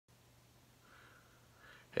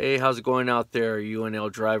Hey, how's it going out there? UNL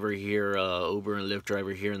driver here, Uber and Lyft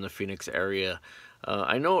driver here in the Phoenix area.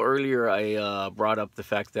 I know earlier I brought up the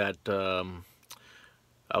fact that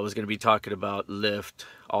I was going to be talking about Lyft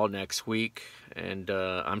all next week, and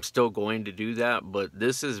I'm still going to do that, but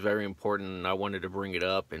this is very important, and I wanted to bring it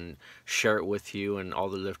up and share it with you and all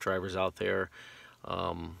the Lyft drivers out there.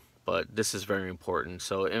 But this is very important.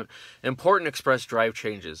 So, important express drive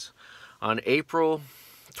changes. On April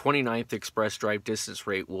 29th, express drive distance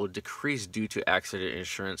rate will decrease due to accident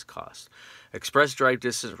insurance costs. Express drive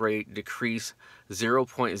distance rate decrease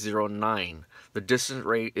 0.09. The distance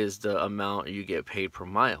rate is the amount you get paid per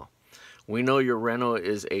mile. We know your rental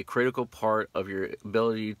is a critical part of your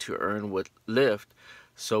ability to earn with Lyft,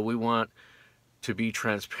 so we want to be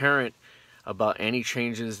transparent about any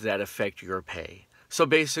changes that affect your pay. So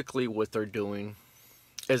basically what they're doing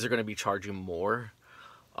is they're going to be charging more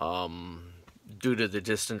due to the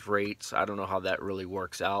distance rates. I don't know how that really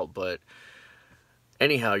works out, but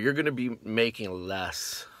anyhow, you're going to be making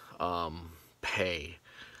less pay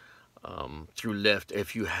through Lyft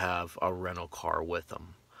if you have a rental car with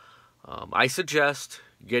them. I suggest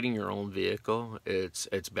getting your own vehicle. It's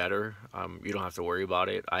better. You don't have to worry about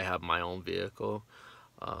it. I have my own vehicle.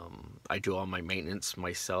 I do all my maintenance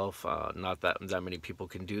myself. Not that many people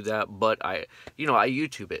can do that, but I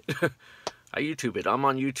YouTube it. I YouTube it. I'm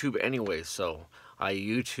on YouTube anyway, so I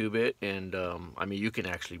YouTube it, and I mean, you can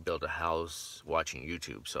actually build a house watching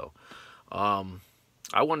YouTube. So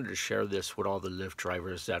I wanted to share this with all the Lyft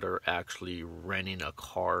drivers that are actually renting a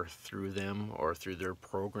car through them or through their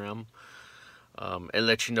program, and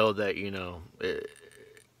let you know that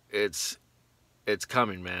it's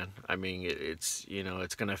coming, man. I mean, it's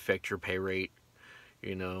it's gonna affect your pay rate.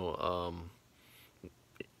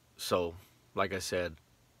 So like I said,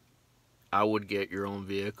 I would get your own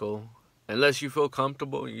vehicle unless you feel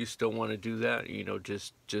comfortable. You still want to do that.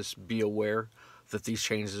 Just be aware that these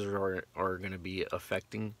changes are going to be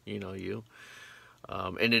affecting you.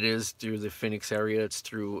 And it is through the Phoenix area. It's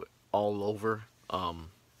through all over.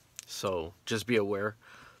 So just be aware.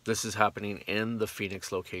 This is happening in the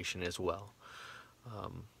Phoenix location as well.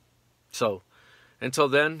 So until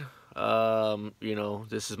then,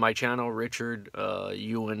 this is my channel, Richard,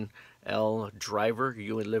 UNL driver,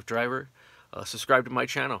 UN Lyft driver. Subscribe to my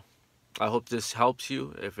channel. I hope this helps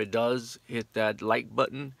you. If it does, hit that like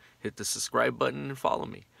button, hit the subscribe button, and follow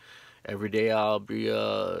me. Every day I'll be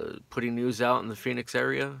putting news out in the Phoenix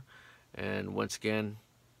area, and once again,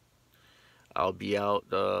 I'll be out.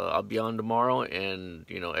 I'll be on tomorrow, and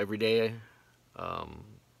every day,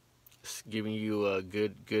 giving you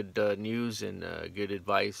good news and good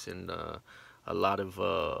advice and a lot of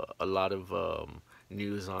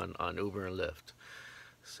news on Uber and Lyft.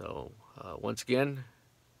 So once again,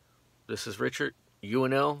 this is Richard,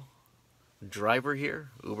 UNL driver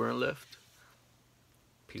here, Uber and Lyft.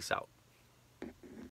 Peace out.